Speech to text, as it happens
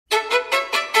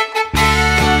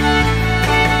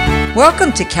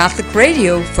Welcome to Catholic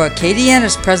Radio for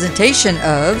Acadiana's presentation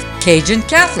of Cajun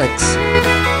Catholics.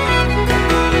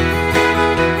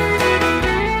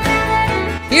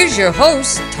 Here's your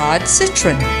host, Todd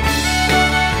Citron.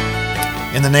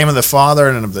 In the name of the Father,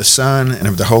 and of the Son, and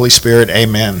of the Holy Spirit,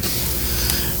 amen.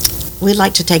 We'd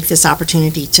like to take this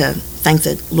opportunity to thank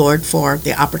the Lord for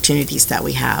the opportunities that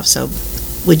we have. So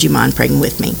would you mind praying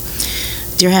with me?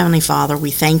 Dear Heavenly Father,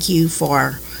 we thank you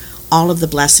for all of the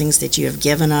blessings that you have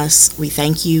given us. We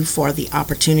thank you for the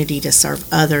opportunity to serve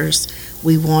others.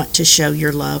 We want to show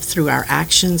your love through our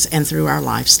actions and through our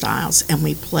lifestyles, and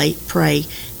we pray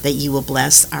that you will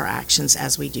bless our actions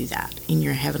as we do that. In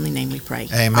your heavenly name we pray.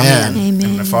 Amen. Amen.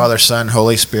 In the Father, Son,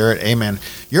 Holy Spirit, amen.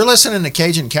 You're listening to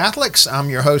Cajun Catholics. I'm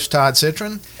your host, Todd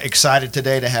Citron. Excited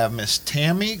today to have Miss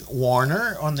Tammy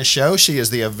Warner on the show. She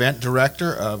is the event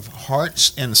director of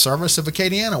Hearts in Service of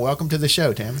Acadiana. Welcome to the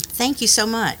show, Tammy. Thank you so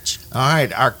much. All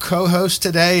right, our co-host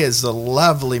today is the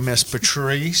lovely Miss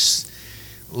Patrice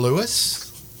Lewis.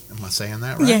 Am I saying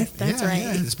that right? Yes, that's right.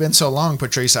 Yeah. It's been so long,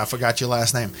 Patrice, I forgot your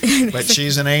last name. But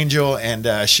she's an angel,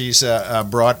 and she's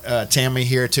brought Tammy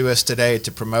here to us today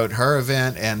to promote her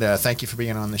event, and thank you for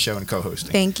being on the show and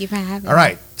co-hosting. Thank you for having me. All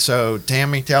right, so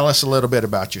Tammy, tell us a little bit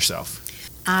about yourself.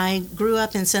 I grew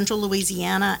up in central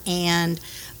Louisiana and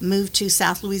moved to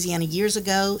South Louisiana years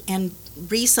ago, and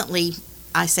recently,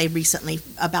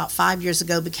 about 5 years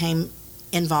ago, became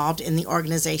involved in the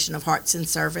organization of Hearts in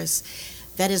Service.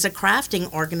 That is a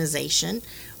crafting organization.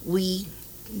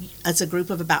 It's a group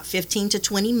of about 15 to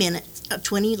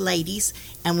 20 ladies,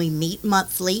 and we meet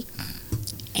monthly,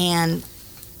 and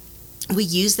we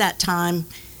use that time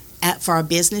for our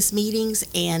business meetings,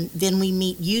 and then we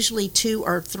meet usually 2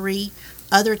 or 3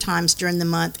 other times during the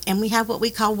month, and we have what we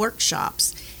call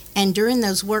workshops. And during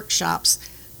those workshops,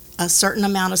 a certain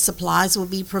amount of supplies will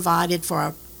be provided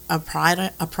for a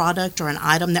product or an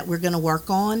item that we're going to work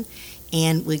on.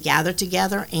 And we gather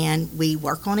together and we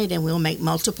work on it, and we'll make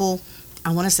multiple,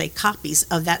 copies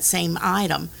of that same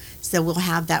item. So we'll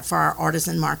have that for our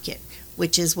artisan market,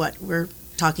 which is what we're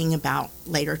talking about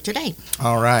later today.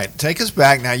 All right, take us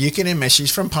back now. You can admit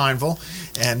she's from Pineville,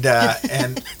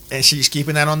 and she's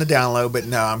keeping that on the down low. But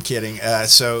no, I'm kidding.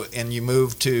 And you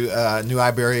moved to New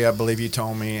Iberia, I believe you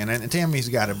told me. And Tammy's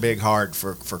got a big heart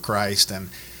for Christ, and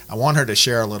I want her to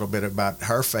share a little bit about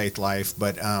her faith life,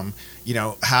 but how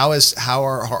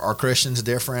are Christians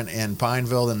different in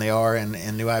Pineville than they are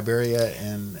in New Iberia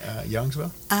and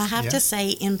Youngsville? I have to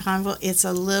say, in Pineville, it's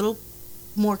a little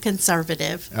more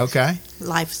conservative. Okay.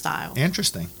 Lifestyle.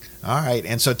 Interesting. All right,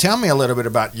 and so tell me a little bit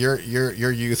about your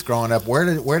youth growing up.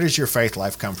 Where does your faith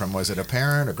life come from? Was it a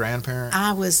parent, a grandparent?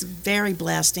 I was very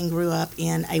blessed and grew up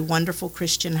in a wonderful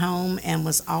Christian home and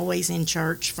was always in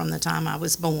church from the time I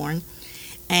was born.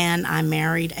 And I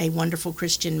married a wonderful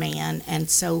Christian man, and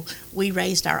so we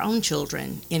raised our own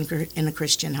children in a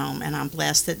Christian home, and I'm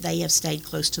blessed that they have stayed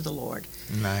close to the Lord.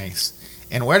 Nice.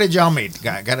 And where did y'all meet?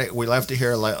 We love to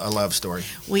hear a love story.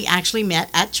 We actually met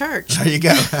at church. There you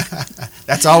go.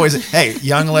 That's always, hey,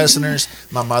 young listeners,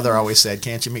 my mother always said,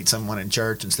 can't you meet someone in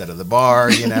church instead of the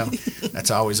bar,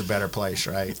 That's always a better place,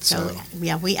 right? So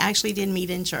yeah, we actually did meet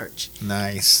in church.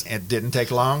 Nice. It didn't take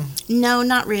long? No,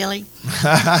 not really.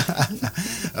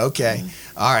 Okay.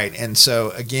 All right. And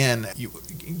so, again,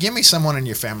 give me someone in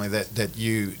your family that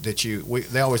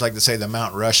they always like to say the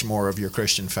Mount Rushmore of your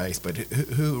Christian faith, but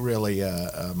who really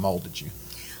molded you?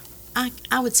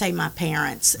 I would say my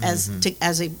parents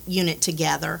as a unit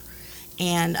together.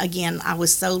 And again, I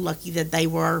was so lucky that they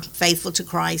were faithful to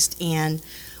Christ and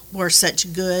were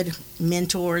such good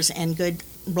mentors and good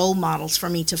role models for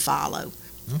me to follow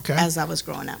as I was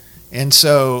growing up. And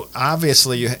so,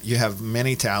 obviously, you have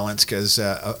many talents because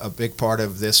a big part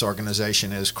of this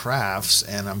organization is crafts,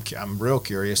 and I'm real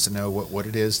curious to know what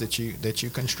it is that you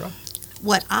construct.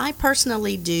 What I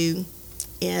personally do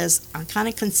is I kind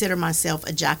of consider myself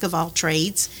a jack of all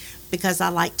trades because I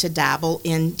like to dabble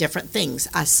in different things.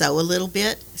 I sew a little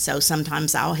bit, so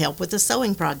sometimes I'll help with a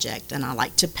sewing project, and I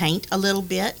like to paint a little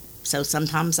bit, so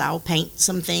sometimes I'll paint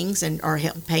some things or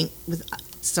help paint with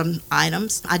some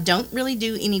items. I don't really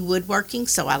do any woodworking,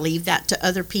 so I leave that to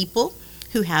other people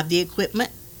who have the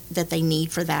equipment that they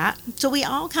need for that. So we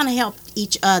all kind of help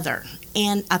each other.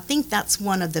 And I think that's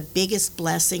one of the biggest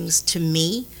blessings to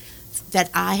me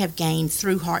that I have gained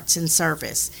through Hearts in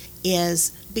Service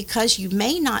is because you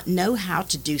may not know how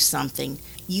to do something,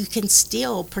 you can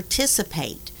still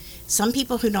participate. Some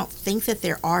people who don't think that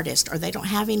they're artists or they don't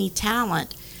have any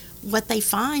talent, what they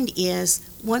find is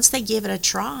once they give it a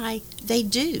try, they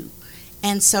do.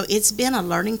 And so it's been a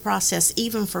learning process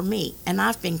even for me, and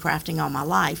I've been crafting all my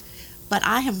life, but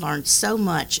I have learned so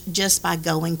much just by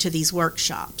going to these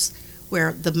workshops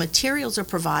where the materials are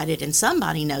provided and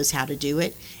somebody knows how to do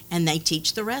it, and they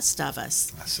teach the rest of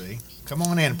us. I see. Come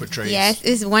on in, Patrice. Yes,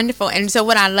 it's wonderful. And so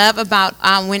what I love about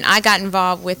when I got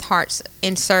involved with Hearts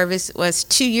in Service was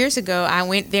 2 years ago. I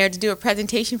went there to do a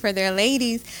presentation for their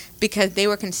ladies because they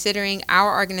were considering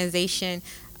our organization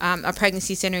a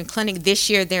pregnancy center and clinic. This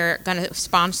year they're going to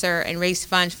sponsor and raise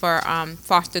funds for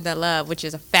Foster the Love, which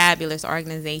is a fabulous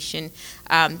organization.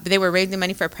 They were raising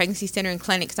money for a pregnancy center and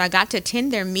clinic. So I got to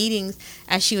attend their meetings,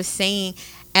 as she was saying,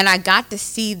 and I got to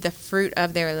see the fruit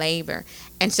of their labor.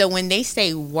 And so when they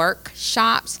say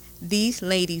workshops, these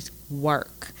ladies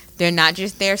work. They're not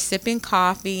just there sipping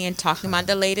coffee and talking about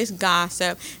the latest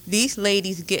gossip. These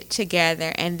ladies get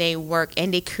together and they work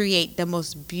and they create the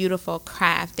most beautiful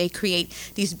craft. They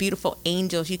create these beautiful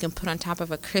angels you can put on top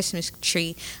of a Christmas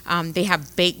tree. They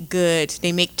have baked goods.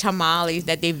 They make tamales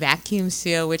that they vacuum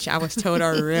seal, which I was told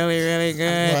are really, really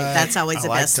good. That's always the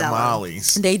best seller.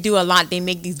 Tamales. They do a lot. They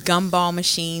make these gumball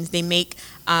machines. They make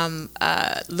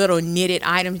little knitted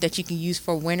items that you can use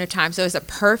for wintertime. So it's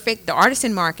the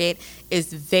artisan market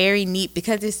is very neat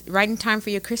because it's right in time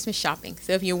for your Christmas shopping.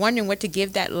 So if you're wondering what to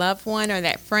give that loved one or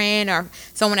that friend or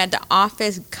someone at the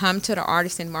office, come to the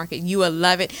artisan market. You will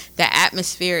love it. The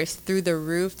atmosphere is through the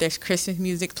roof. There's Christmas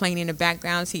music playing in the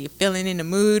background, so you're feeling in the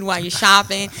mood while you're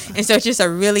shopping. And so it's just a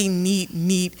really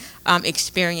neat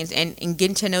experience. And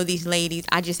getting to know these ladies,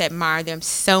 I just admire them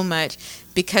so much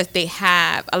because they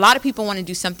have, a lot of people want to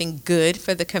do something good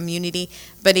for the community,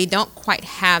 but they don't quite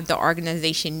have the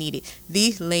organization needed.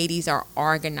 These ladies are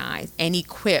organized and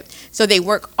equipped. So they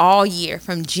work all year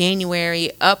from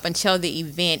January up until the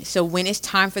event. So when it's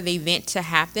time for the event to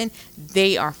happen,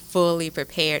 they are fully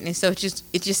prepared. And so it's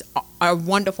just a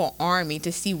wonderful army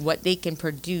to see what they can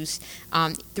produce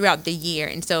throughout the year.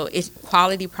 And so it's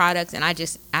quality products, and I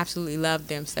just absolutely love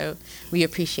them. So we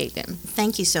appreciate them.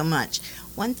 Thank you so much.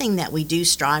 One thing that we do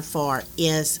strive for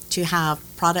is to have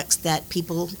products that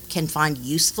people can find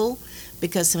useful,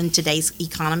 because in today's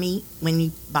economy, when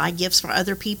you buy gifts for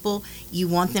other people, you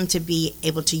want them to be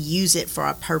able to use it for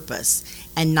a purpose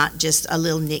and not just a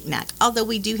little knick-knack, although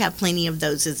we do have plenty of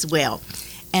those as well.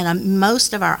 And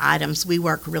most of our items, we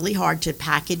work really hard to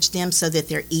package them so that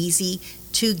they're easy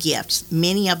to gift.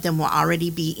 Many of them will already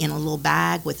be in a little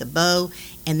bag with a bow,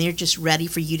 and they're just ready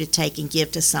for you to take and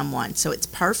give to someone. So it's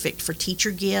perfect for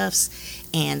teacher gifts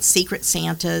and Secret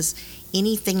Santas,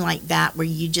 anything like that where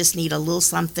you just need a little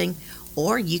something,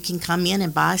 or you can come in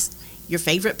and buy your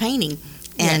favorite painting.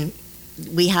 And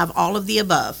we have all of the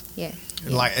above. Yeah.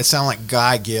 Like it sounds like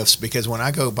guy gifts, because when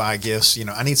I go buy gifts,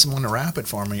 I need someone to wrap it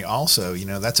for me also.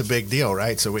 That's a big deal,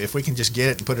 right? So if we can just get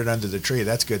it and put it under the tree,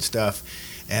 that's good stuff.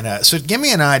 And so give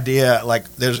me an idea, like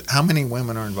there's how many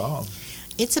women are involved?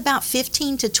 It's about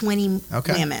 15 to 20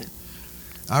 women.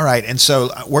 All right, and so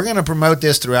we're going to promote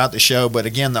this throughout the show, but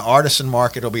again, the Artisan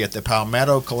Market will be at the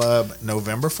Palmetto Club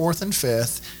November 4th and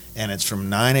 5th, and it's from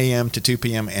 9 a.m. to 2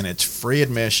 p.m., and it's free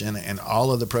admission, and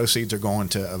all of the proceeds are going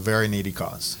to a very needy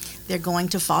cause. They're going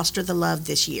to Foster the Love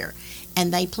this year,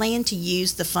 and they plan to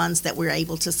use the funds that we're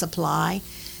able to supply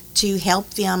to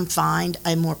help them find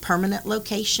a more permanent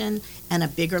location and a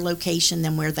bigger location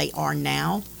than where they are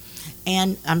now.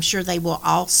 And I'm sure they will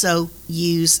also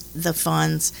use the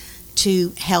funds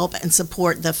to help and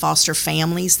support the foster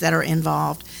families that are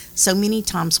involved. So many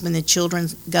times when the children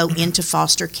go into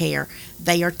foster care,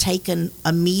 they are taken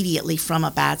immediately from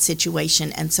a bad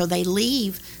situation, and so they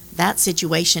leave that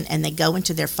situation and they go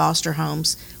into their foster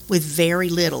homes with very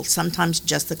little, sometimes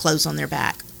just the clothes on their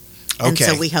back. And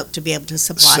so we hope to be able to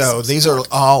supply. So these are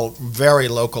all very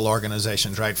local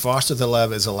organizations, right? Foster the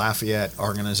Love is a Lafayette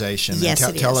organization. Yes,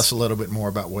 and tell us a little bit more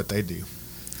about what they do.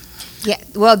 Yeah,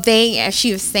 well, they, as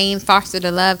she was saying, Foster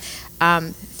the Love.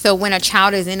 So when a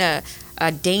child is in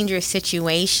a dangerous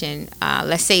situation,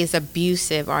 let's say it's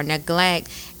abusive or neglect,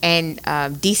 and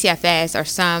DCFS or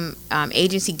some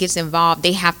agency gets involved,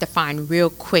 they have to find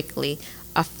real quickly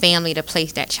a family to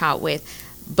place that child with.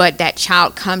 But that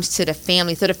child comes to the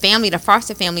family. So the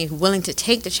foster family is willing to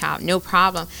take the child, no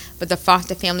problem. But the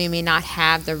foster family may not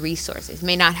have the resources,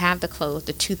 may not have the clothes,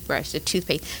 the toothbrush, the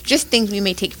toothpaste, just things we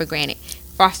may take for granted.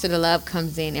 Foster the Love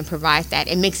comes in and provides that.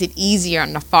 It makes it easier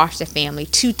on the foster family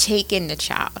to take in the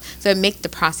child. So it makes the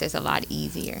process a lot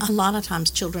easier. A lot of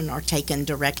times children are taken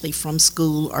directly from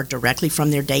school or directly from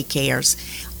their daycares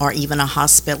or even a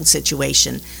hospital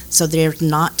situation. So there's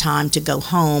not time to go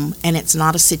home, and it's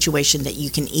not a situation that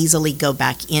you can easily go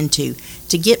back into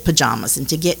to get pajamas and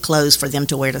to get clothes for them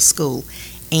to wear to school.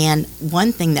 And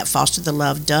one thing that Foster the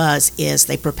Love does is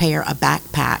they prepare a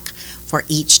backpack for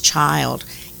each child,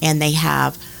 and they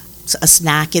have a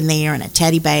snack in there and a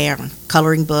teddy bear and a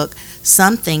coloring book,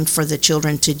 something for the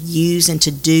children to use and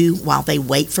to do while they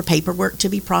wait for paperwork to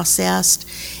be processed.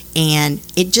 And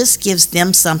it just gives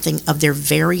them something of their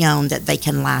very own that they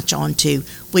can latch onto,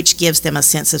 which gives them a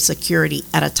sense of security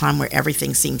at a time where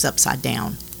everything seems upside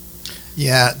down.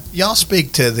 Yeah, y'all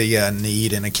speak to the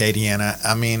need in Acadiana.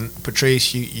 I mean,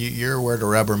 Patrice, you're where the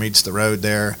rubber meets the road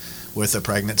there with the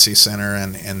pregnancy center,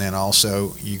 and then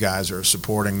also you guys are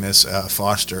supporting this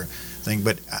foster thing.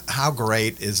 But how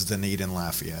great is the need in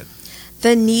Lafayette?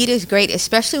 The need is great,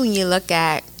 especially when you look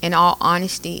at, in all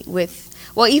honesty,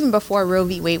 even before Roe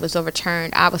v. Wade was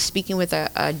overturned, I was speaking with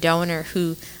a donor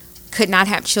who could not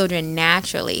have children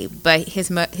naturally, but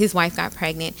his wife got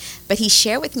pregnant. But he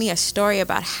shared with me a story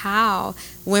about how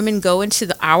women go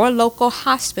into our local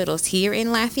hospitals here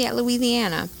in Lafayette,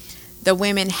 Louisiana. The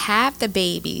women have the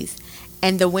babies,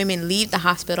 and the women leave the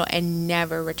hospital and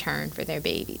never return for their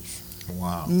babies.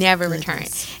 Wow. Never return.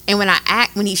 And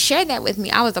when he shared that with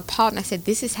me, I was appalled, and I said,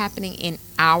 "This is happening in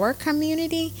our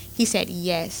community?" He said,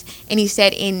 "Yes." And he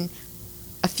said in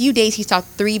a few days he saw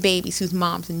 3 babies whose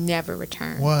moms never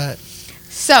returned. What?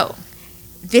 So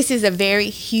this is a very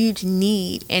huge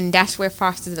need, and that's where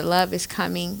Foster the Love is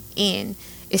coming in,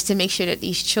 is to make sure that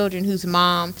these children whose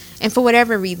mom, and for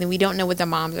whatever reason, we don't know what the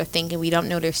moms are thinking, we don't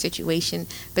know their situation,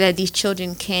 but that these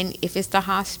children can, if it's the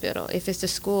hospital, if it's the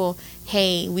school,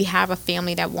 hey, we have a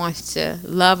family that wants to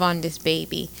love on this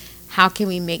baby. How can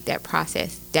we make that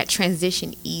process, that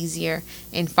transition easier?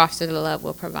 And Foster the Love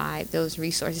will provide those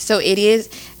resources. So it is,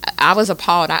 I was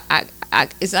appalled.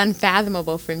 It's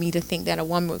unfathomable for me to think that a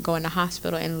woman would go in the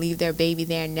hospital and leave their baby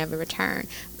there and never return.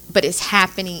 But it's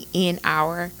happening in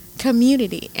our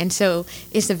community, and so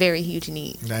it's a very huge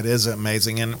need. That is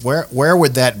amazing. And where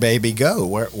would that baby go?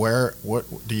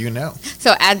 What do you know?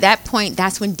 So at that point,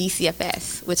 that's when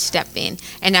DCFS would step in,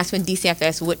 and that's when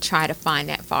DCFS would try to find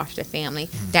that foster family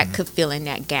that could fill in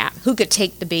that gap, who could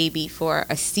take the baby for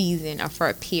a season or for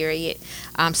a period.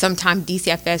 Sometimes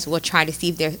DCFS will try to see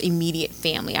if there's immediate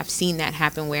family. I've seen that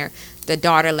happen where the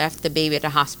daughter left the baby at the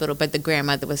hospital, but the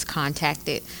grandmother was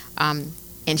contacted,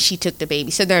 and she took the baby.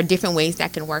 So there are different ways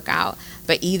that can work out,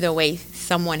 but either way,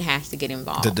 someone has to get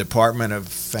involved. The Department of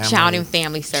Child and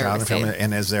Family Services.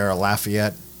 And is there a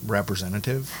Lafayette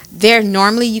representative? There,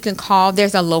 normally you can call.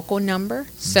 There's a local number.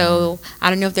 So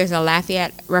I don't know if there's a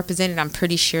Lafayette representative. I'm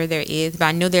pretty sure there is, but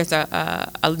I know there's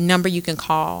a number you can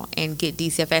call and get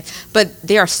DCFS. But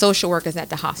there are social workers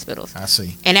at the hospitals. I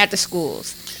see. And at the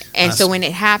schools. And so when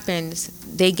it happens,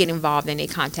 they get involved and they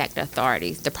contact the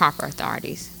authorities, the proper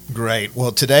authorities. Great.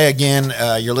 Well, today, again,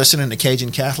 you're listening to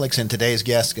Cajun Catholics, and today's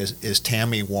guest is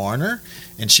Tammy Warner,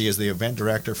 and she is the event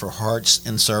director for Hearts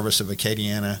in Service of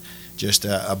Acadiana. Just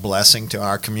a blessing to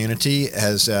our community,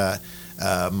 has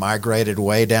migrated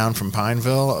way down from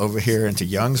Pineville over here into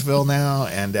Youngsville now,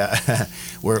 and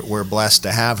we're blessed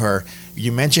to have her.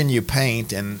 You mentioned you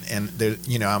paint, and there,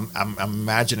 I'm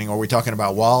imagining. Are we talking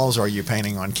about walls? Or are you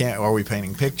painting on or are we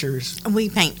painting pictures?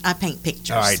 I paint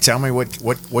pictures. All right, tell me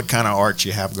what kind of art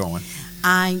you have going.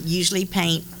 I usually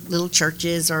paint little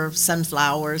churches or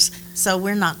sunflowers, so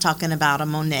we're not talking about a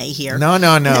Monet here.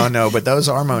 No, but those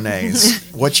are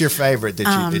Monets. What's your favorite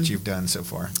that you've done so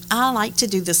far? I like to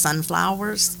do the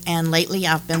sunflowers, and lately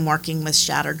I've been working with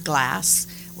shattered glass,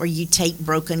 where you take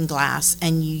broken glass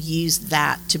and you use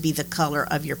that to be the color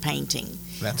of your painting.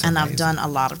 That's and amazing. I've done a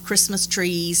lot of Christmas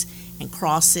trees and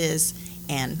crosses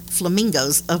and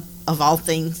flamingos, of all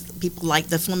things. People like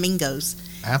the flamingos.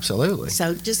 Absolutely.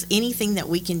 So just anything that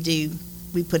we can do,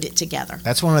 we put it together.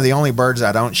 That's one of the only birds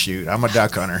I don't shoot. I'm a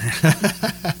duck hunter.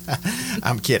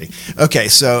 I'm kidding. Okay,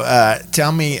 so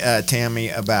tell me, Tammy,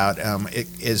 about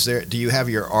do you have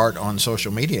your art on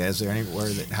social media? Is there anywhere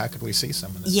how could we see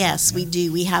some of this? Yes, we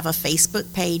do. We have a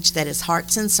Facebook page that is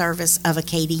Hearts in Service of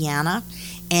Acadiana,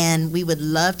 and we would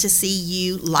love to see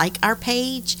you like our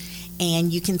page,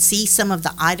 and you can see some of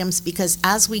the items, because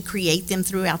as we create them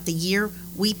throughout the year,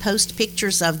 we post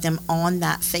pictures of them on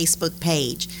that Facebook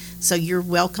page. So you're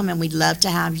welcome, and we'd love to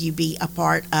have you be a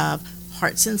part of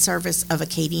Hearts in Service of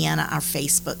Acadiana, our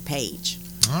Facebook page.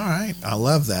 All right. I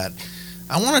love that.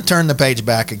 I want to turn the page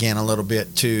back again a little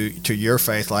bit to your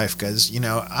faith life, because,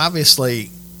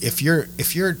 obviously, if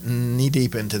you're knee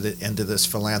deep into this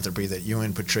philanthropy that you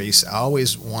and Patrice, I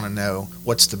always want to know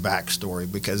what's the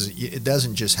backstory, because it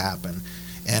doesn't just happen.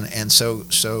 And so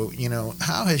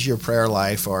how has your prayer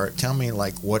life, or tell me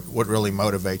what really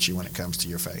motivates you when it comes to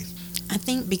your faith? I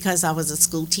think because I was a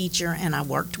school teacher and I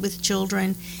worked with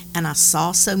children and I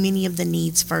saw so many of the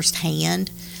needs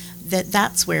firsthand,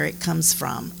 that's where it comes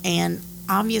from. And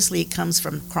obviously it comes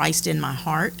from Christ in my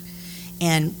heart.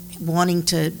 And wanting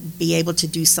to be able to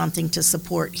do something to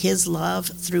support His love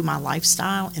through my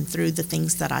lifestyle and through the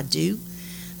things that I do.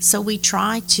 So we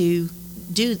try to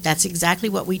do, that's exactly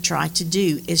what we try to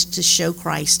do, is to show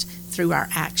Christ through our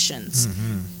actions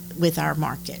with our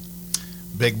market.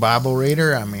 Big Bible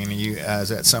reader? I mean, is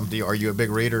that something? Are you a big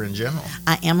reader in general?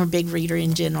 I am a big reader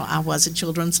in general. I was a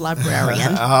children's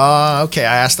librarian. Oh, okay.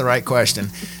 I asked the right question.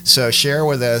 So share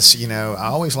with us, I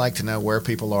always like to know where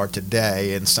people are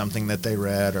today and something that they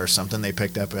read or something they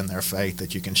picked up in their faith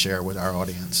that you can share with our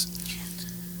audience.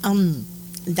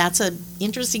 That's an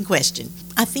interesting question.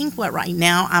 I think right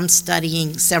now I'm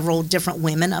studying several different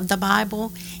women of the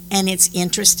Bible, and it's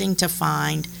interesting to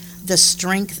find the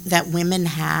strength that women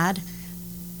had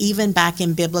even back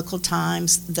in biblical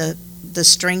times, the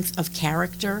strength of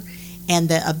character and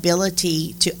the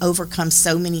ability to overcome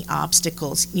so many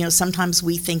obstacles. Sometimes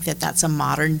we think that that's a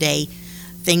modern day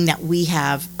thing that we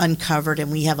have uncovered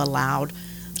and we have allowed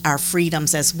our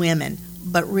freedoms as women.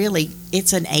 But really,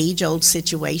 it's an age-old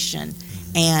situation,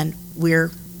 and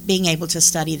we're being able to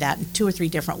study that in 2 or 3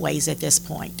 different ways at this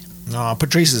point. Oh,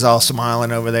 Patrice is all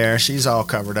smiling over there. She's all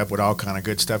covered up with all kind of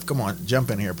good stuff. Come on, jump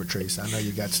in here, Patrice. I know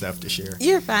you got stuff to share.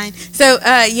 You're fine. So,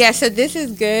 so this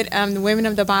is good. The Women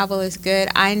of the Bible is good.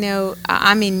 I know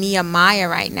I'm in Nehemiah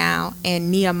right now,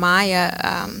 and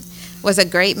Nehemiah was a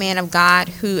great man of God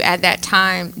who, at that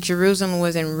time, Jerusalem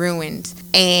was in ruins,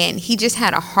 and he just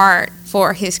had a heart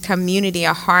for his community,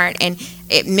 a heart, and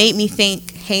it made me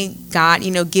think, hey, God,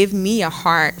 give me a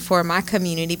heart for my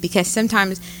community, because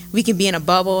sometimes we can be in a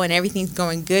bubble and everything's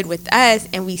going good with us,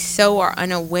 and we so are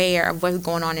unaware of what's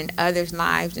going on in others'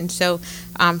 lives. And so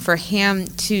for him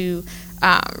to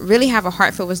really have a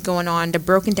heart for what's going on, the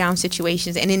broken down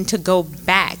situations, and then to go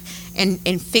back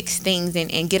and fix things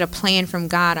and get a plan from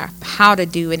God of how to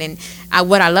do it. And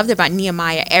what I loved about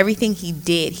Nehemiah, everything he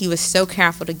did, he was so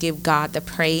careful to give God the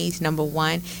praise, number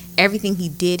one. Everything he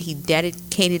did, he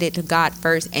dedicated it to God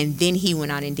first, and then he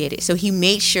went out and did it. So he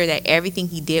made sure that everything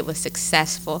he did was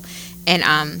successful. And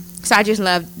so I just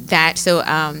love that. So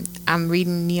I'm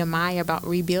reading Nehemiah about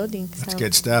rebuilding. So. That's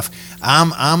good stuff.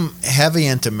 I'm heavy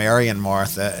into Mary and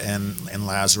Martha and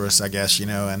Lazarus, I guess,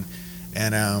 and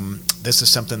this is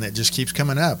something that just keeps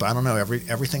coming up. I don't know,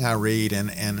 everything I read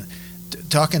and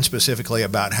talking specifically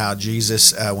about how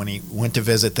Jesus, when he went to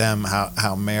visit them,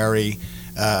 how Mary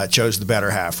chose the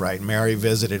better half, right? Mary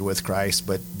visited with Christ,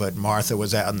 but Martha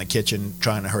was out in the kitchen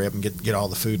trying to hurry up and get all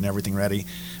the food and everything ready.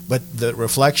 But the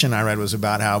reflection I read was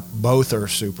about how both are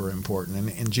super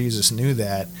important, and Jesus knew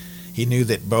that. He knew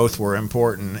that both were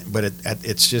important, but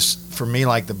it's just, for me,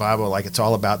 like the Bible, like it's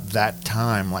all about that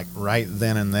time, like right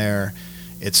then and there.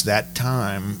 It's that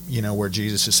time, where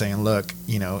Jesus is saying, look,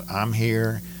 I'm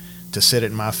here to sit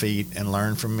at my feet and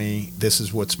learn from me. This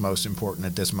is what's most important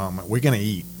at this moment. We're going to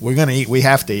eat. We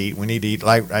have to eat. We need to eat.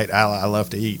 Right? I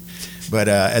love to eat. But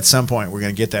at some point, we're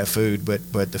going to get that food.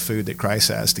 But the food that Christ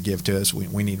has to give to us,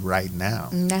 we need right now.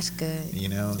 That's good.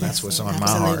 That's what's on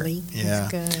Absolutely. my heart. Yeah.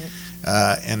 That's good.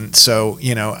 And so,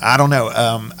 I don't know.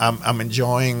 I'm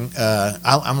enjoying.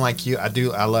 I'm like you.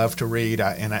 I love to read.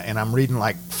 And I'm reading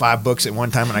like 5 books at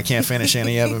one time, and I can't finish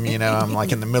any of them. I'm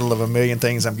like in the middle of a million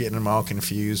things. I'm getting them all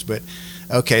confused. But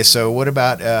okay. So, what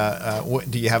about?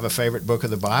 Do you have a favorite book of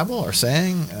the Bible or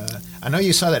saying? I know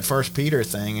you saw that First Peter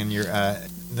thing, and you're.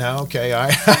 No. Okay. All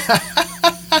right.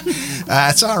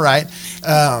 That's all right.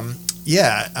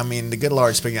 Yeah, I mean, the good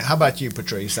Lord speaking. How about you,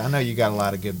 Patrice? I know you got a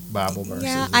lot of good Bible verses.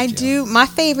 Yeah, I do. My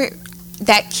favorite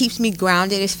that keeps me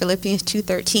grounded is Philippians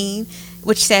 2:13,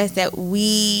 which says that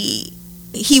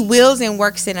He wills and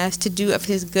works in us to do of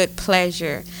His good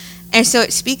pleasure. And so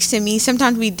it speaks to me.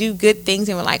 Sometimes we do good things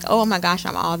and we're like, oh my gosh,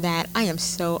 I'm all that. I am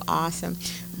so awesome.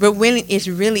 But when it's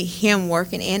really Him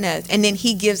working in us, and then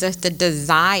He gives us the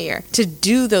desire to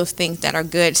do those things that are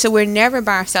good. So we're never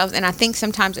by ourselves. And I think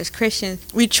sometimes as Christians,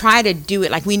 we try to do it.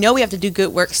 Like we know we have to do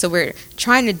good work, so we're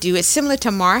trying to do it. Similar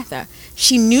to Martha.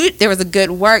 She knew there was a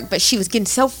good work, but she was getting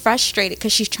so frustrated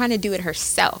because she's trying to do it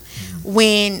herself.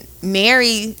 When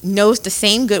Mary knows the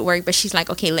same good work, but she's like,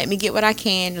 okay, let me get what I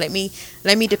can. Let me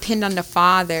depend on the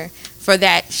Father for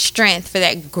that strength, for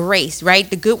that grace, right?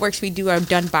 The good works we do are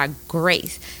done by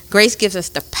grace. Grace gives us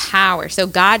the power. So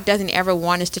God doesn't ever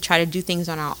want us to try to do things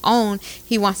on our own.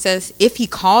 He wants us, if He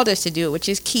called us to do it, which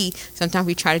is key. Sometimes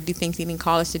we try to do things He didn't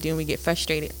call us to do and we get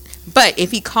frustrated. But if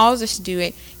He calls us to do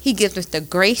it, He gives us the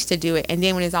grace to do it. And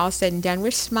then when it's all said and done, we're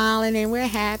smiling and we're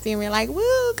happy and we're like,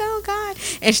 woo, go God.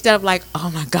 Instead of like, oh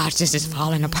my gosh, this is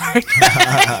falling apart.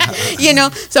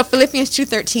 So Philippians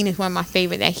 2:13 is one of my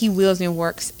favorite, that He wills and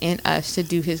works in us to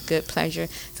do His good pleasure.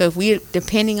 So if we're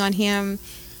depending on Him,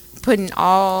 putting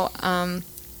all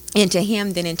into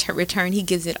him, then in return he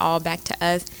gives it all back to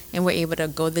us, and we're able to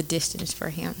go the distance for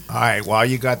him. All right, while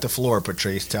you got the floor,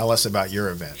 Patrice, tell us about your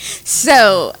event.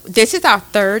 So this is our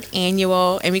third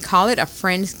annual, and we call it a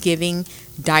Friendsgiving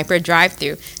diaper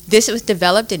drive-through. This was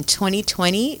developed in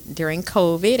 2020 during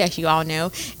COVID, as you all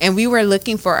know, and we were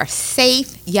looking for a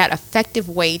safe yet effective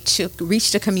way to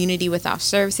reach the community with our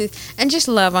services and just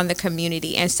love on the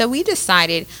community. And so we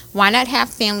decided, why not have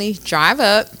families drive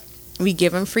up, we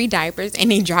give them free diapers, and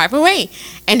they drive away.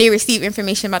 And they receive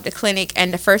information about the clinic.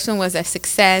 And the first one was a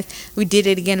success. We did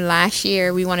it again last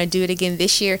year. We want to do it again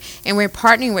this year. And we're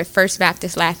partnering with First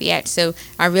Baptist Lafayette. So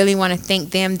I really want to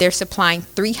thank them. They're supplying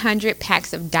 300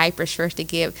 packs of diapers for us to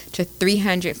give to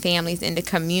 300 families in the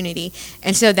community.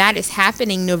 And so that is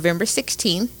happening November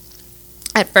 16th.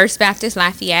 At First Baptist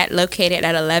Lafayette, located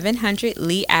at 1100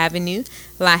 Lee Avenue,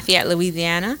 Lafayette,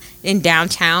 Louisiana, in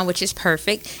downtown, which is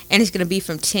perfect. And it's going to be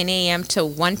from 10 a.m. to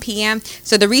 1 p.m.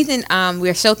 So the reason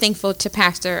we're so thankful to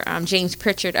Pastor James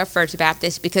Pritchard of First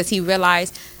Baptist, because he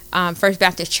realized First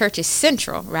Baptist Church is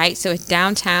central, right? So it's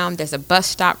downtown. There's a bus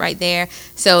stop right there.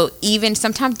 So even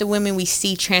sometimes the women we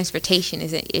see, transportation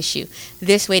is an issue.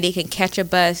 This way they can catch a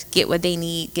bus, get what they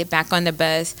need, get back on the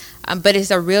bus. But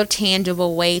it's a real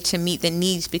tangible way to meet the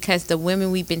needs, because the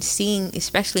women we've been seeing,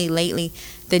 especially lately,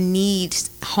 the needs,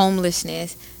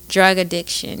 homelessness, drug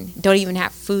addiction, don't even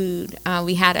have food.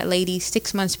 We had a lady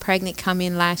 6 months pregnant come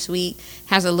in last week,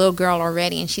 has a little girl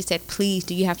already, and she said, please,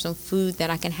 do you have some food that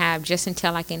I can have just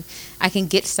until I can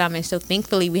get some? And so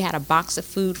thankfully we had a box of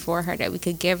food for her that we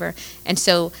could give her. And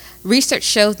so research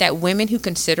shows that women who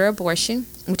consider abortion,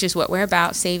 which is what we're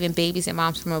about, saving babies and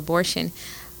moms from abortion,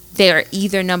 they are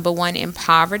either number one in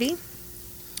poverty,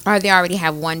 or they already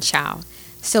have one child.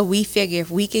 So we figure if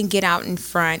we can get out in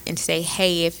front and say,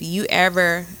 hey, if you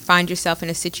ever find yourself in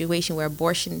a situation where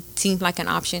abortion seems like an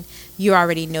option, you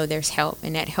already know there's help,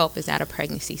 and that help is at a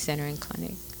pregnancy center and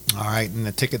clinic. All right, and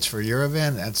the tickets for your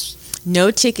event, that's...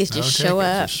 No tickets, just show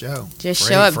up. Just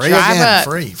show up, free drive event, up.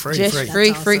 Free.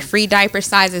 Just free diaper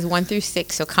sizes 1 through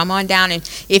 6. So come on down, and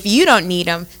if you don't need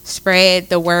them, spread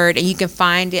the word, and you can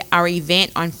find our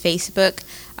event on Facebook.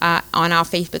 On our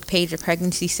Facebook page of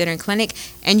Pregnancy Center and Clinic,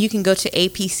 and you can go to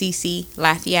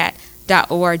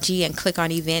apcclafayette.org and click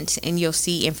on events, and you'll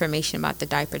see information about the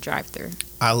diaper drive-through.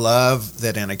 I love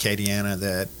that in Acadiana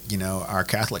that, you know, our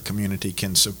Catholic community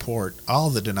can support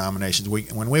all the denominations.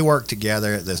 When we work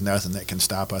together, there's nothing that can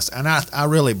stop us, and I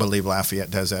really believe Lafayette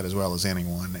does that as well as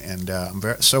anyone, and I'm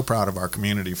so proud of our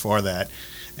community for that.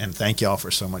 And thank y'all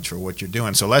for so much for what you're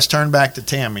doing. So let's turn back to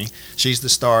Tammy. She's the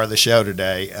star of the show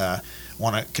today.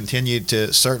 Want to continue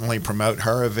to certainly promote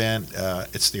her event.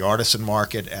 It's the Artisan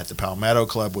Market at the Palmetto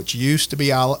Club, which used to be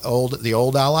the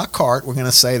old a la carte. We're going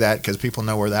to say that because people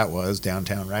know where that was,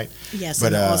 downtown, right? Yes,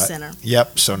 in the Oil Center.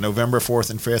 Yep. So November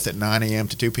 4th and 5th at 9 a.m.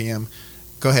 to 2 p.m.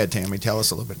 Go ahead, Tammy. Tell us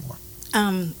a little bit more.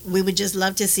 We would just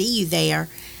love to see you there.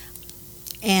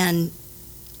 And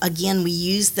again, we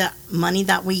use the money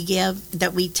that we give,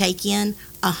 that we take in,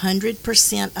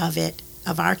 100% of it,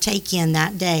 of our take in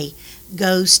that day,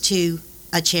 goes to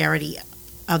a charity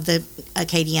of the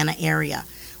Acadiana area.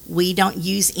 We don't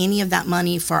use any of that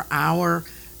money for our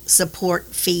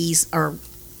support fees or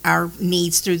our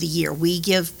needs through the year. We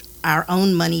give our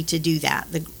own money to do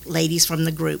that. The ladies from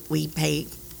the group, we pay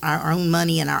our own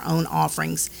money and our own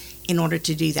offerings in order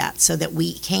to do that, so that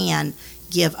we can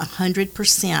give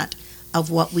 100% of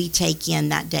what we take in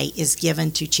that day is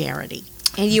given to charity.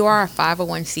 And you are a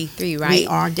 501c3, right? We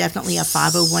are definitely a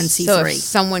 501c3. So if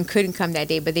someone couldn't come that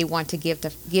day, but they want to give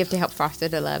to help foster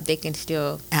the love, they can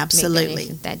still absolutely make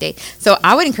donations that day. So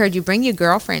I would encourage you, bring your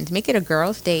girlfriends, make it a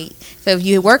girls' date. So if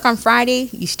you work on Friday,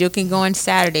 you still can go on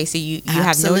Saturday. So you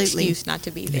have no excuse not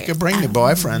to be there. You can bring your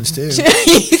boyfriends too.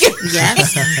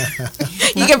 Yes.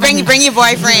 You can bring your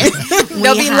boyfriend.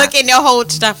 They'll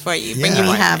hold stuff for you. Bring your We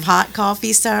boyfriend. have hot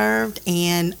coffee served,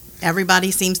 and everybody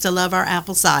seems to love our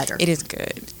apple cider. It is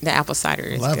good. The apple cider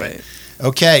is Love good. it.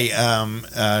 Okay,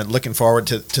 looking forward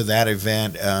to that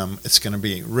event. It's going to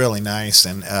be really nice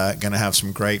and going to have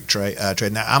some great trade.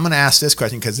 Now, I'm going to ask this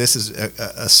question because this is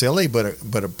a silly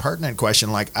but a pertinent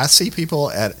question. Like, I see people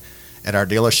at our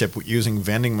dealership using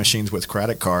vending machines with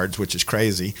credit cards, which is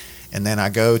crazy. And then I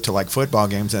go to like football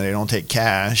games and they don't take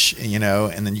cash, you know,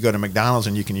 and then you go to McDonald's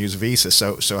and you can use Visa.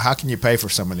 So how can you pay for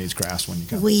some of these crafts when you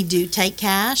come? We do take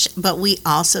cash, but we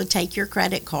also take your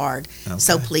credit card. Okay.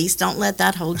 So please don't let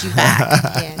that hold you back.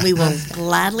 Yeah. We will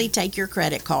gladly take your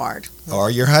credit card.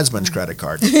 Or your husband's credit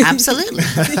card. Absolutely.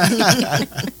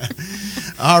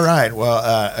 All right.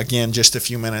 Well, again, just a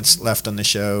few minutes left on the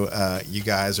show. You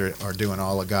guys are doing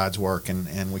all of God's work,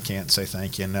 and we can't say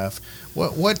thank you enough.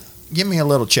 What give me a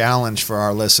little challenge for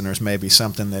our listeners, maybe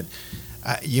something that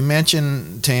you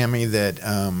mentioned, Tammy, that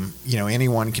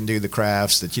anyone can do the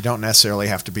crafts, that you don't necessarily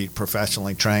have to be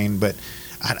professionally trained, but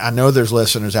I know there's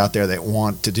listeners out there that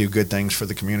want to do good things for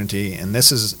the community, and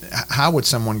this is, how would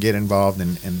someone get involved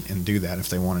and do that if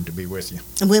they wanted to be with you?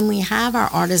 When we have our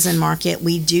artisan market,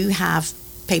 we do have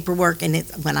paperwork, and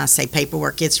when I say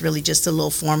paperwork, it's really just a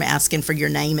little form asking for your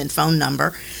name and phone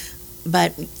number.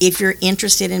 But if you're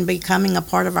interested in becoming a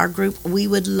part of our group, we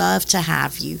would love to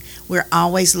have you. We're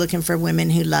always looking for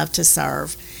women who love to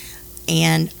serve,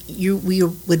 and we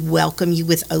would welcome you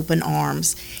with open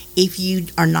arms. If you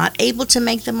are not able to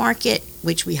make the market,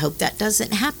 which we hope that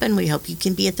doesn't happen, we hope you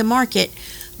can be at the market,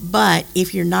 but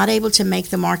if you're not able to make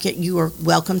the market, you are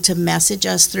welcome to message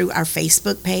us through our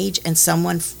Facebook page, and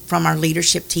someone from our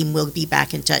leadership team will be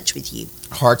back in touch with you.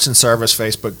 Hearts and Service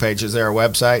Facebook page. Is there a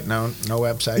website? No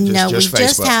website? No, we Facebook.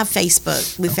 just have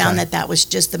Facebook. We found Okay. that was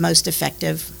just the most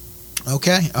effective.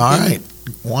 Okay. All right.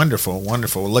 Wonderful.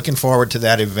 Looking forward to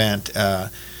that event.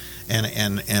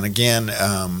 And again,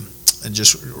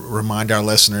 just remind our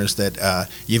listeners that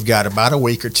you've got about a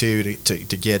week or two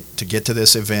to get to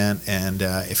this event, and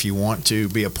if you want to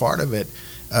be a part of it,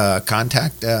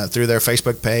 contact through their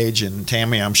Facebook page. And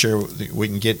Tammy, I'm sure we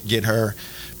can get her.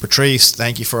 Patrice,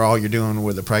 thank you for all you're doing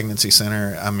with the Pregnancy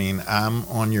Center. I mean, I'm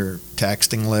on your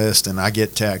texting list, and I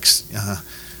get texts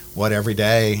every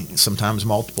day, sometimes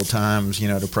multiple times,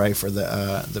 to pray for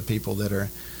the people that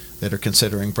are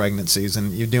considering pregnancies,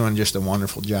 and you're doing just a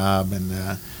wonderful job.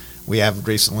 And we have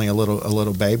recently a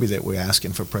little baby that we're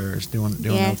asking for prayers. Doing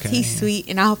Yes, okay. he's sweet,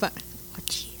 and I hope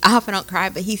I don't cry,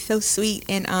 but he's so sweet.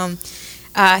 And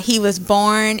he was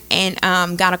born and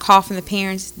got a call from the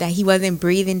parents that he wasn't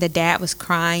breathing. The dad was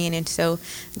crying, and so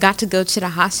got to go to the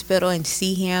hospital and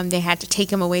see him. They had to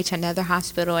take him away to another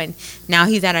hospital, and now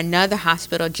he's at another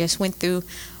hospital. Just went through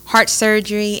heart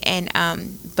surgery, and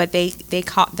but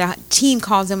the team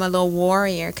calls him a little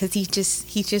warrior because he's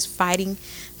just fighting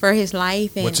for his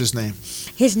life. And What's his name?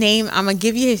 His name, I'm going to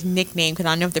give you his nickname because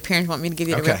I know if the parents want me to give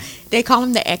you the Okay. real. They call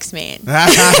him the X-Man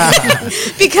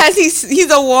because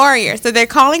he's a warrior. So they're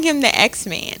calling him the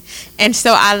X-Man. And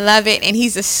so I love it. And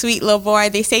he's a sweet little boy.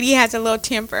 They say he has a little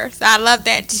temper. So I love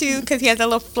that too because he has a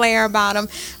little flair about him.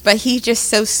 But he's just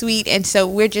so sweet. And so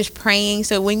we're just praying.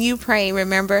 So when you pray,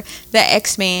 remember the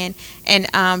X-Man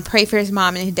and pray for his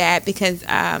mom and his dad, because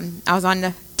I was on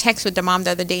the text with the mom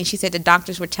the other day, and she said the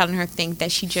doctors were telling her things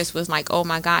that she just was like, oh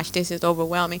my gosh, this is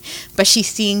overwhelming. But she's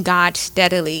seeing God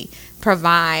steadily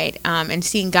provide and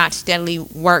seeing God steadily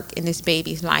work in this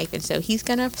baby's life. And so he's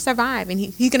going to survive, and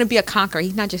he's going to be a conqueror.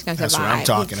 He's not just going to survive. That's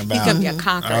what I'm talking about. He's going to be a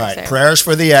conqueror. All right, so. prayers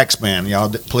for the X-Man. Y'all,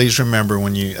 please remember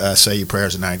when you say your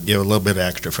prayers tonight, give a little bit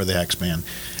extra for the X-Man.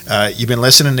 You've been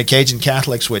listening to Cajun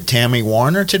Catholics with Tammy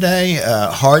Warner today.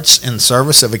 Hearts in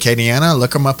Service of Acadiana.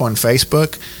 Look them up on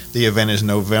Facebook. The event is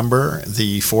November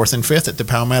the 4th and 5th at the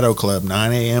Palmetto Club,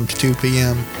 9 a.m. to 2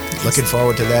 p.m. Looking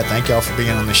forward to that. Thank y'all for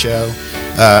being on the show.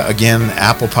 Again,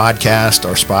 Apple Podcast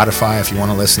or Spotify if you want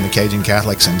to listen to Cajun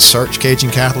Catholics, and search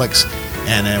Cajun Catholics.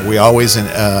 And we always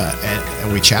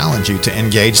we challenge you to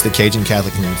engage the Cajun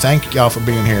Catholic community. Thank y'all for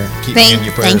being here. Keep me in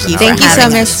your prayers. thank you. Thank you so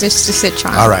having much, us. Mr.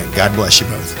 Citron. All right. God bless you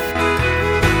both.